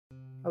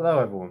Hello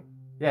everyone.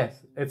 Yes,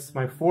 it's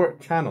my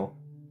 4th channel.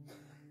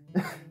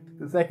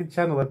 The 2nd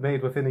channel I've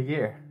made within a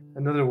year.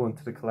 Another one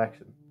to the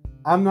collection.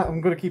 I'm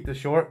gonna keep this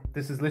short.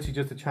 This is literally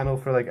just a channel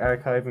for like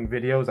archiving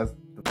videos, as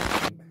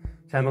the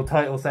channel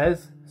title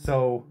says.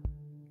 So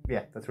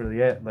yeah, that's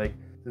really it. Like,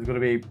 there's gonna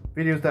be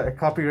videos that are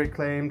copyright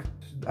claimed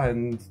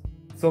and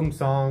some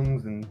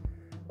songs and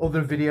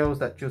other videos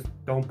that just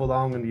don't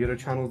belong in the other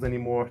channels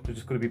anymore. They're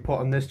just going to be put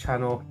on this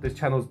channel. This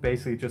channel is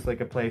basically just like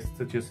a place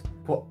to just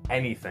put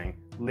anything,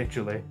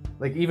 literally.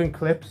 Like even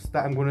clips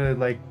that I'm going to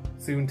like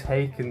soon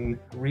take and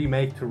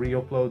remake to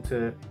re-upload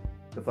to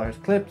the Flyers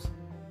Clips.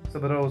 So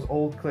that those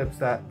old clips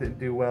that didn't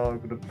do well are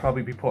going to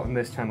probably be put on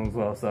this channel as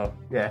well. So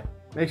yeah,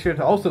 make sure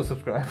to also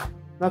subscribe.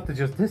 Not to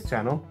just this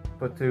channel,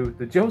 but to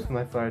the Joseph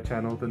Night Flyer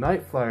channel, the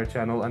Night Flyer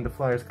channel, and the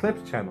Flyers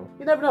Clips channel.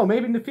 You never know,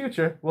 maybe in the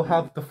future we'll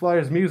have the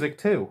Flyers music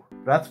too.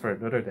 That's for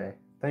another day.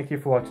 Thank you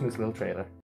for watching this little trailer.